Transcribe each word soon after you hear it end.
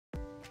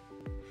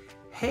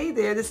Hey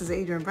there, this is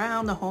Adrienne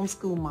Brown, the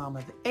homeschool mom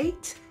of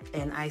 8,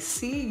 and I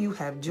see you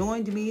have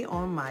joined me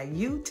on my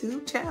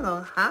YouTube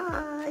channel.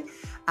 Hi!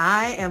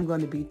 I am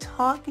going to be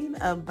talking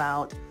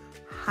about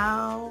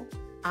how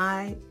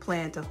I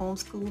plan to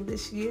homeschool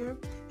this year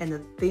and the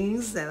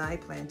things that I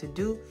plan to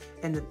do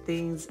and the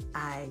things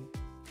I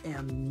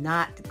am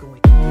not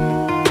going to do.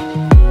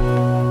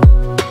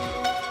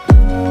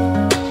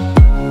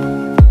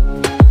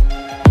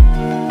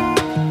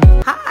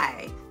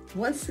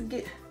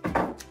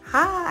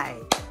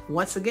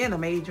 Once again,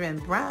 I'm Adrienne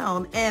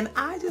Brown, and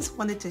I just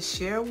wanted to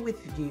share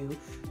with you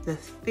the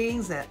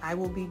things that I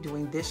will be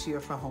doing this year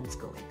for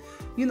homeschooling.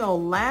 You know,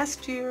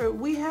 last year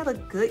we had a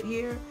good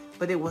year,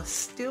 but it was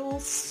still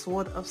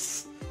sort of,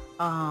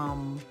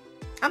 I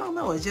don't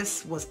know, it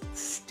just was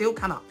still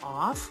kind of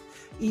off,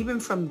 even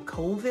from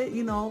COVID,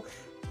 you know.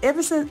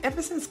 Ever since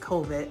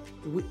COVID,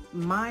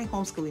 my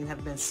homeschooling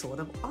have been sort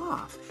of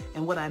off.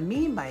 And what I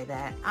mean by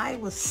that, I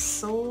was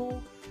so...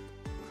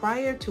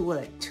 Prior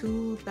to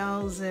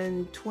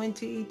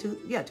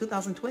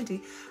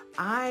 2020,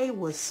 I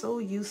was so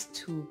used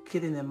to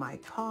getting in my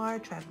car,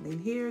 traveling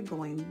here,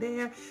 going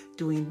there,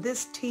 doing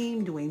this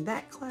team, doing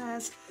that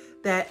class,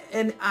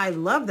 and I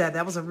love that.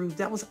 That was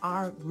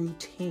our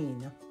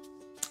routine.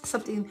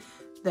 Something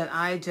that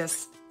I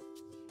just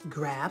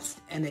grasped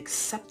and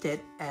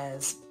accepted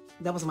as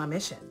that was my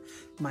mission.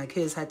 My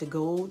kids had to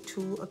go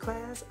to a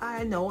class.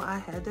 I know I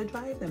had to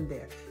drive them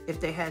there.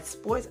 If they had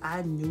sports,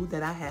 I knew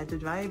that I had to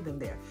drive them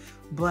there.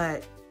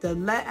 But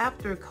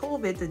after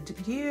COVID, the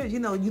years, you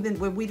know,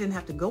 where we didn't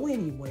have to go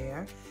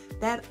anywhere,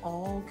 that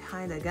all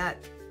kind of got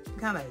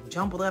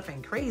jumbled up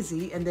and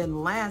crazy. And then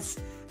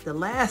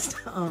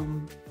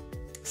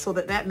so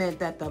that meant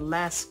that the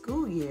last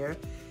school year,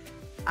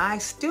 I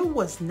still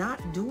was not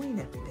doing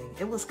everything.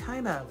 It was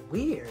kind of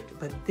weird.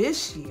 But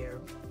this year,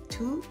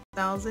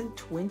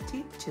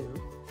 2022,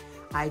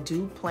 I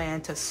do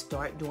plan to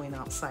start doing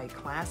outside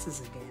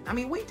classes again. I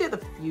mean, we did a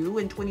few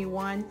in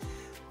 21,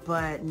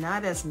 but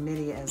not as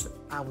many as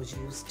I was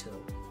used to.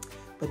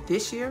 But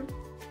this year,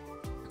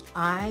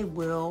 I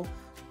will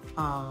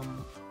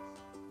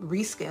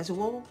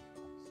reschedule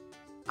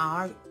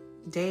our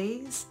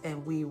days,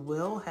 and we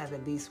will have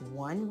at least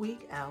 1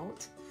 week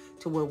out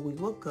to where we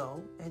will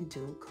go and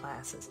do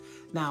classes.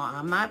 Now,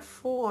 I'm not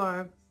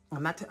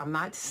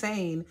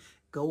saying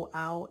go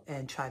out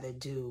and try to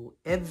do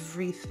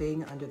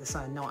everything under the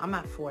sun. No, I'm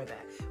not for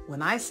that.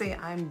 When I say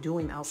I'm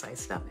doing outside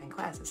stuff and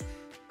classes,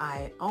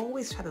 I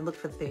always try to look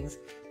for things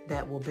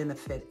that will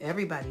benefit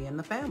everybody in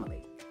the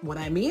family. What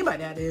I mean by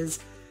that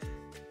is,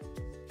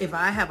 if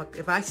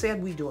I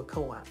said we do a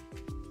co-op,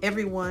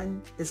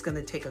 everyone is going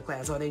to take a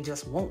class, or they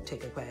just won't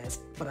take a class.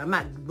 But I'm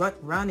not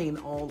running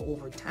all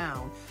over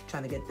town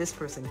trying to get this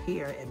person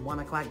here at 1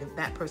 o'clock, get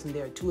that person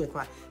there at 2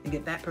 o'clock, and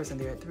get that person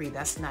there at 3.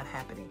 That's not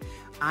happening.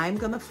 I'm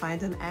going to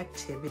find an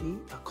activity,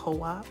 a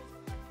co-op,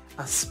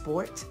 a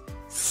sport,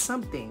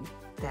 something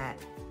that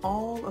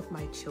all of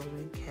my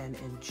children can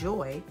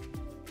enjoy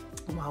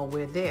while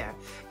we're there.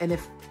 And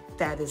if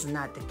that is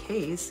not the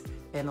case,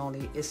 and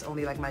it's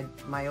only like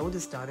my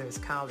oldest daughter is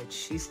college.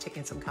 She's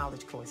taking some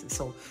college courses,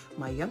 so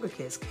my younger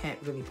kids can't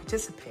really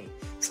participate.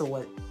 So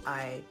what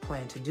I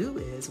plan to do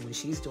is, when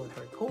she's doing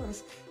her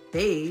course,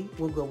 they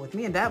will go with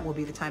me, and that will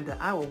be the time that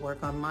I will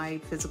work on my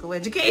physical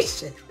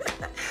education,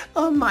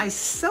 on my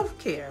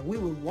self-care. We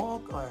will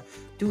walk or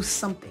do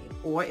something,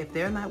 or if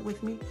they're not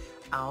with me,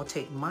 I'll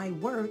take my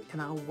work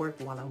and I'll work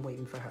while I'm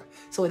waiting for her.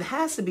 So it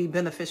has to be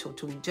beneficial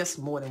to just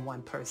more than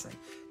one person,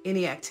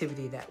 any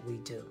activity that we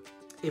do.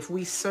 If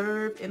we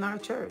serve in our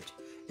church,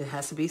 it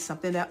has to be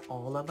something that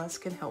all of us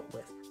can help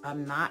with.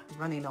 I'm not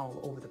running all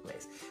over the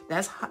place.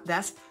 That's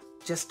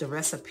just a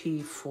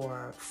recipe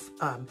for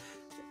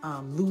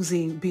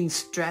being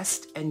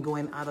stressed and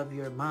going out of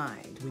your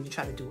mind. When you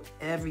try to do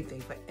everything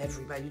for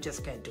everybody, you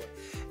just can't do it.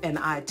 And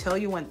I tell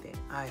you one thing,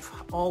 I've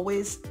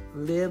always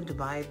lived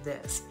by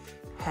this.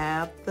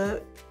 Have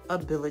the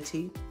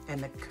ability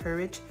and the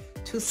courage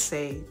to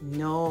say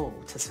no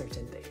to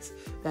certain things.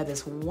 That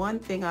is one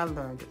thing I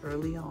learned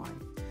early on.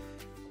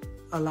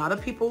 A lot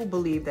of people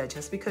believe that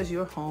just because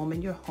you're home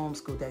and you're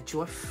homeschooled, that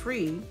you're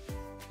free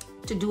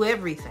to do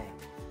everything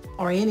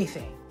or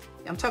anything.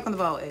 I'm talking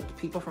about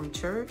people from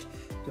church,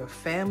 your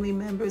family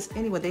members,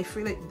 anyone. They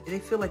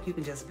feel like you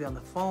can just be on the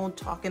phone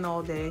talking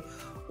all day,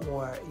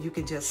 or you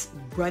can just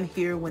run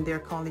here when they're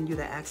calling you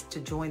to ask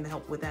to join the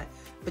help with that.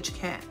 But you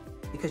can't,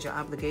 because your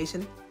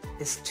obligation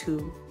is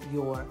to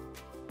your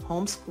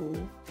homeschool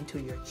and to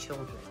your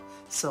children.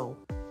 So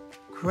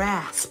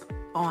grasp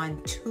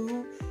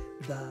onto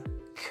the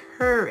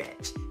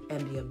courage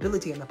and the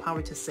ability and the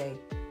power to say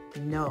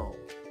no.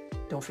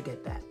 Don't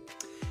forget that.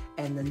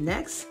 And the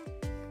next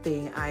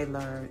thing I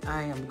learned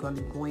I am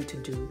going to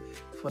do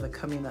for the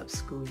coming up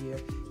school year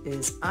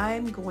is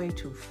I'm going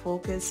to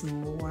focus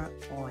more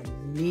on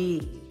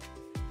me.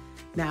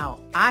 Now,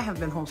 I have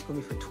been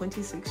homeschooling for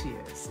 26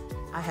 years.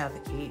 I have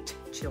 8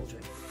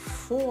 children.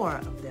 4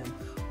 of them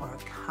are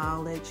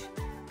college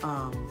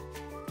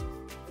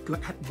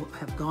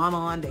have gone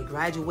on, they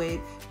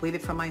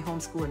graduated from my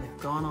homeschool and have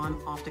gone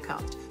on off to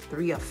college.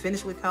 3 are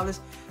finished with college,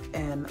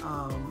 and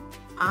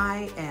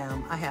I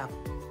have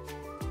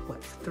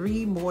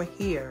 3 more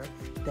here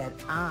that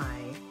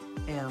I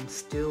am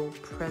still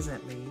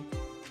presently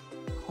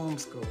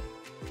homeschooling.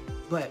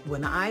 But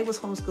when I was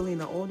homeschooling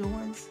the older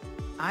ones,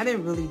 I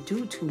didn't really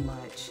do too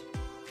much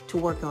to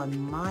work on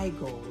my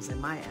goals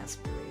and my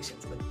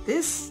aspirations. But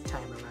this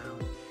time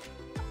around,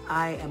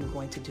 I am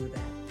going to do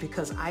that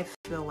because I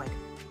feel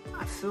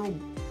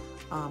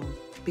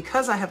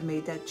because I have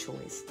made that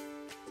choice,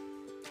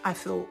 I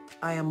feel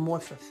I am more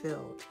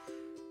fulfilled.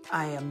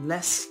 I am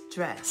less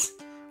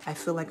stressed. I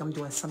feel like I'm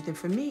doing something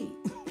for me.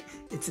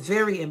 It's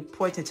very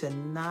important to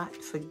not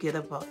forget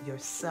about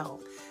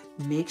yourself.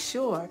 Make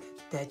sure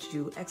that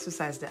you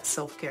exercise that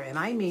self-care. And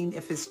I mean,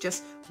 if it's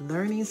just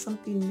learning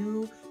something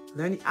new,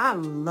 I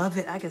love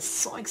it. I get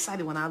so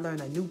excited when I learn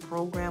a new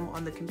program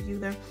on the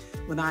computer.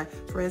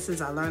 For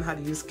instance, I learned how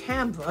to use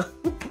Canva.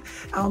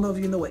 I don't know if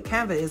you know what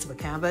Canva is, but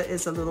Canva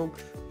is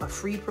a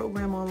free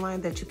program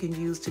online that you can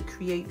use to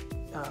create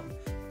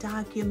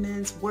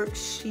documents,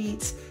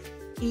 worksheets,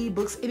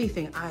 ebooks,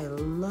 anything. I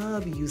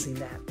love using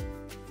that.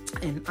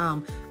 And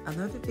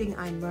another thing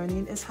I'm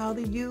learning is how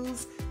to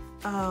use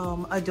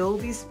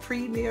Adobe's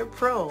Premiere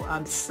Pro.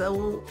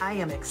 I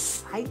am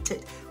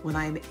excited when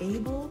I'm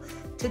able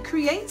to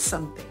create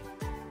something.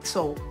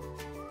 So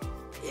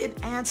it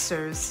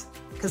answers,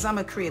 because I'm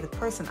a creative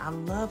person. I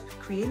love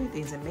creating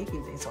things and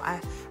making things. So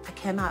I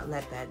cannot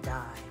let that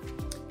die.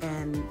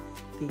 And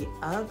the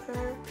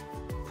other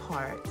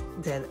part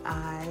that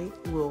I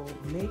will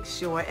make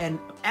sure, and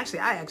I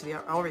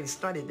already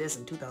started this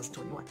in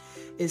 2021,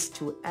 is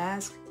to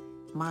ask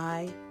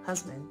my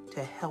husband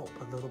to help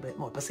a little bit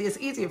more. But see, it's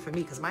easier for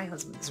me because my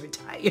husband is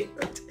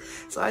retired.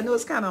 So I know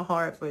it's kind of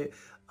hard for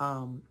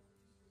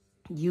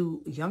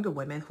you younger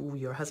women who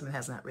your husband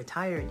has not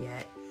retired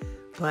yet,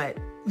 but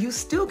you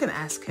still can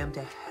ask him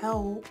to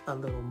help a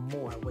little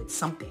more with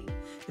something.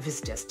 If it's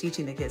just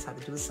teaching the kids how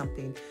to do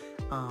something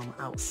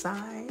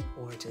outside,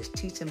 or just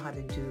teach them how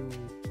to do,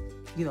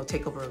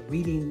 take over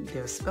reading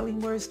their spelling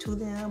words to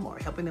them, or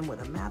helping them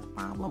with a math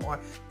problem, or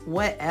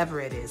whatever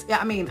it is. Yeah,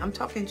 I mean, I'm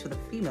talking to the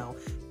female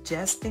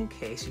just in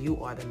case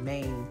you are the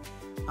main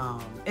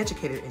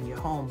educator in your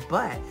home.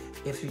 But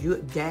if you're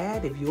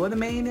the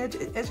main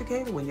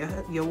educator, when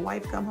your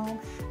wife come home,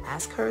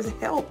 ask her to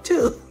help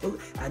too.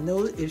 I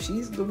know if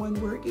she's the one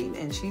working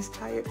and she's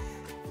tired,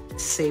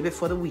 save it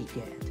for the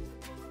weekend.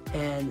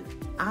 And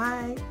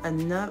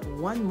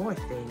one more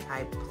thing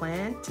I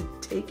plan to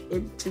take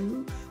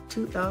into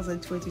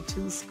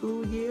 2022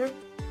 school year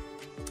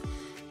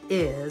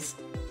is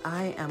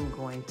I am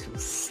going to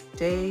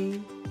stay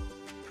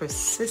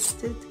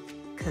persistent,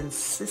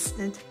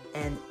 consistent,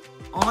 and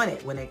on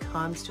it when it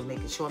comes to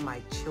making sure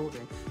my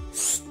children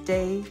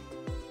stay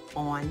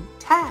on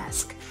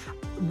task.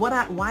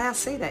 Why I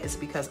say that is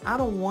because I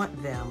don't want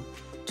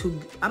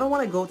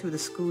to go through the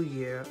school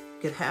year,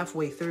 get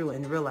halfway through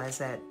and realize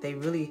that they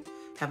really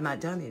have not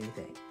done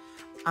anything.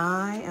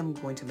 I am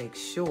going to make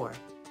sure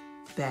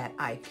that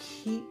I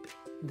keep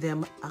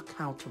them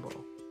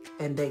accountable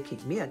and they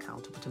keep me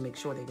accountable to make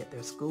sure they get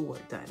their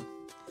schoolwork done.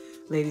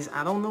 Ladies,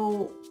 I don't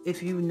know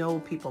if you know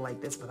people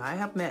like this, but I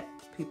have met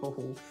people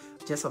who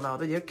just allow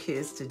their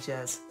kids to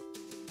just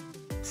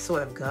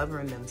sort of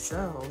govern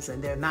themselves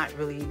and they're not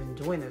really even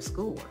doing their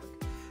schoolwork.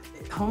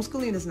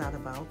 Homeschooling is not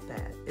about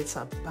that.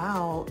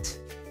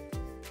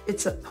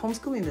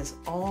 Homeschooling is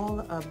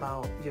all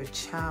about your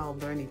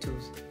child learning to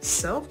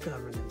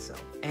self-govern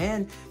themselves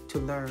and to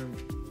learn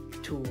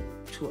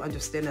to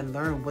understand and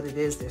learn what it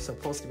is they're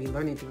supposed to be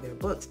learning through their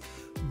books.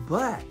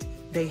 But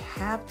they're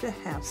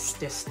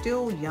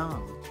still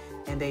young,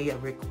 and they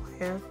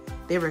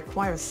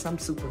require some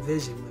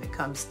supervision when it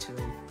comes to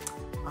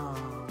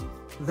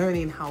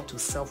learning how to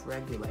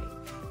self-regulate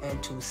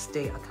and to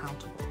stay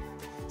accountable.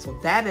 So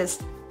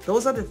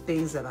those are the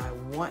things that I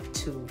want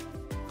to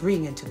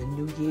bring into the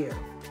new year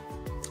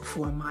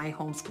for my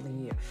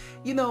homeschooling year.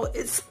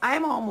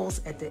 I'm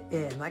almost at the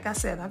end. Like I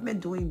said, I've been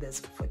doing this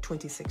for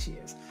 26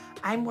 years.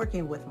 I'm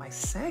working with my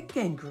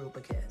second group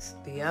of kids.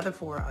 The other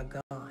 4 are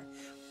gone.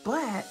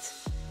 But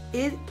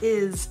it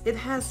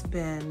has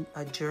been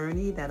a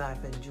journey that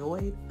I've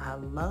enjoyed. I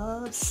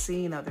love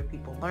seeing other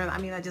people learn. I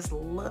mean, I just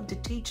love to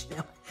teach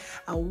them.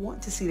 I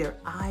want to see their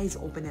eyes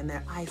open and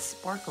their eyes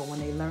sparkle when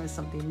they learn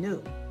something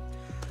new.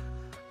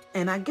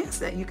 And I guess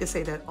that you could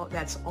say that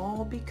that's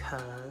all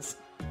because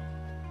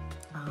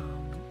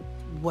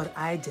what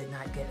I did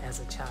not get as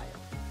a child.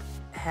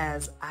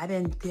 I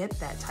didn't get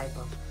that type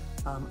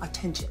of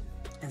attention.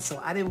 And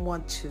so I didn't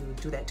want to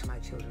do that to my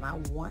children. I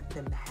want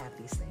them to have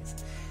these things.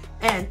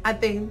 And I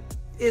think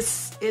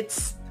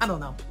I don't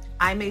know,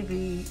 I may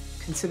be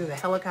considered a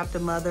helicopter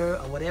mother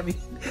or whatever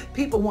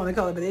people want to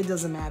call it, but it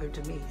doesn't matter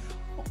to me.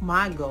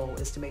 My goal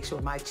is to make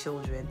sure my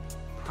children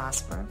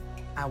prosper.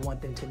 I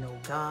want them to know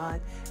God,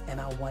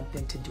 and I want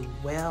them to do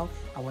well.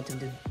 I want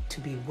them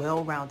to be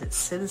well-rounded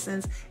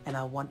citizens, and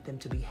I want them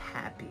to be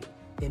happy.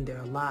 in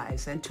their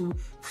lives and to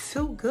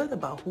feel good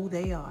about who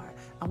they are.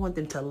 I want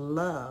them to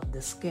love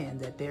the skin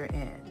that they're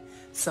in.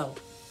 So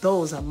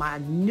those are my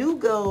new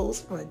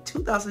goals for the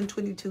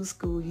 2022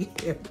 school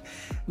year.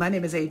 My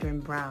name is Adrienne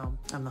Brown.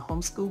 I'm the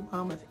homeschool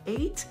mom of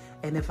 8,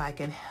 and if I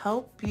can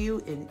help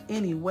you in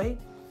any way,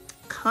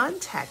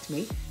 contact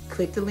me.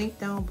 Click the link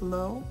down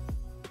below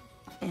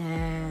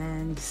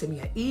and send me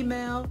an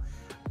email,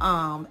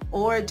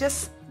 or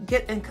just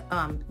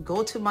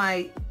go to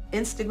my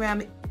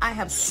Instagram. I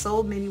have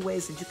so many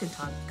ways that you can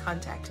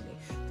contact me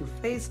through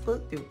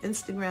Facebook, through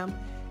Instagram,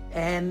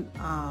 and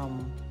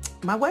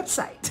my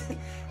website.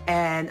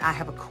 And I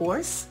have a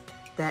course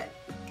that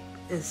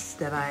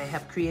I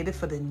have created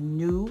for the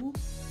new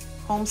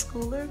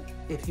homeschooler.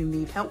 If you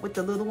need help with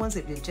the little ones,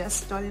 if you're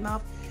just starting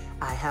off,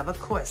 I have a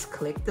course.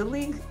 Click the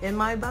link in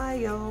my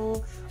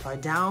bio or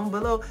down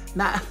below.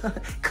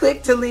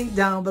 Click the link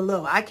down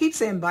below. I keep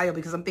saying bio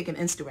because I'm thinking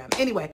Instagram. Anyway,